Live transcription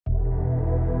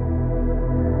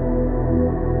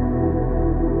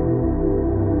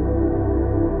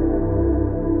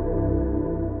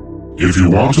If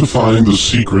you want to find the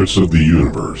secrets of the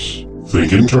universe,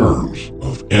 think in terms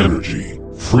of energy,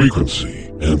 frequency,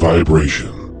 and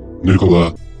vibration.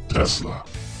 Nikola Tesla.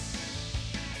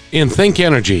 In Think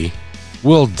Energy,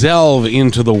 we'll delve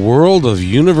into the world of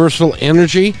universal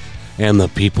energy and the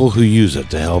people who use it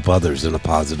to help others in a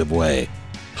positive way.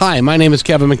 Hi, my name is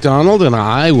Kevin McDonald, and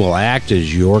I will act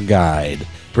as your guide,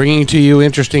 bringing to you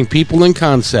interesting people and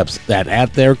concepts that,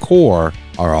 at their core,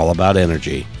 are all about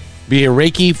energy. Be it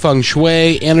Reiki, Feng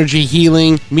Shui, energy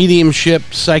healing, mediumship,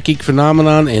 psychic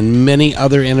phenomenon, and many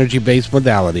other energy-based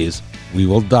modalities, we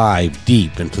will dive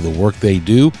deep into the work they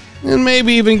do and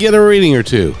maybe even get a reading or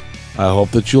two. I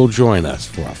hope that you'll join us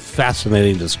for a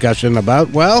fascinating discussion about,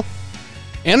 well,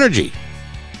 energy.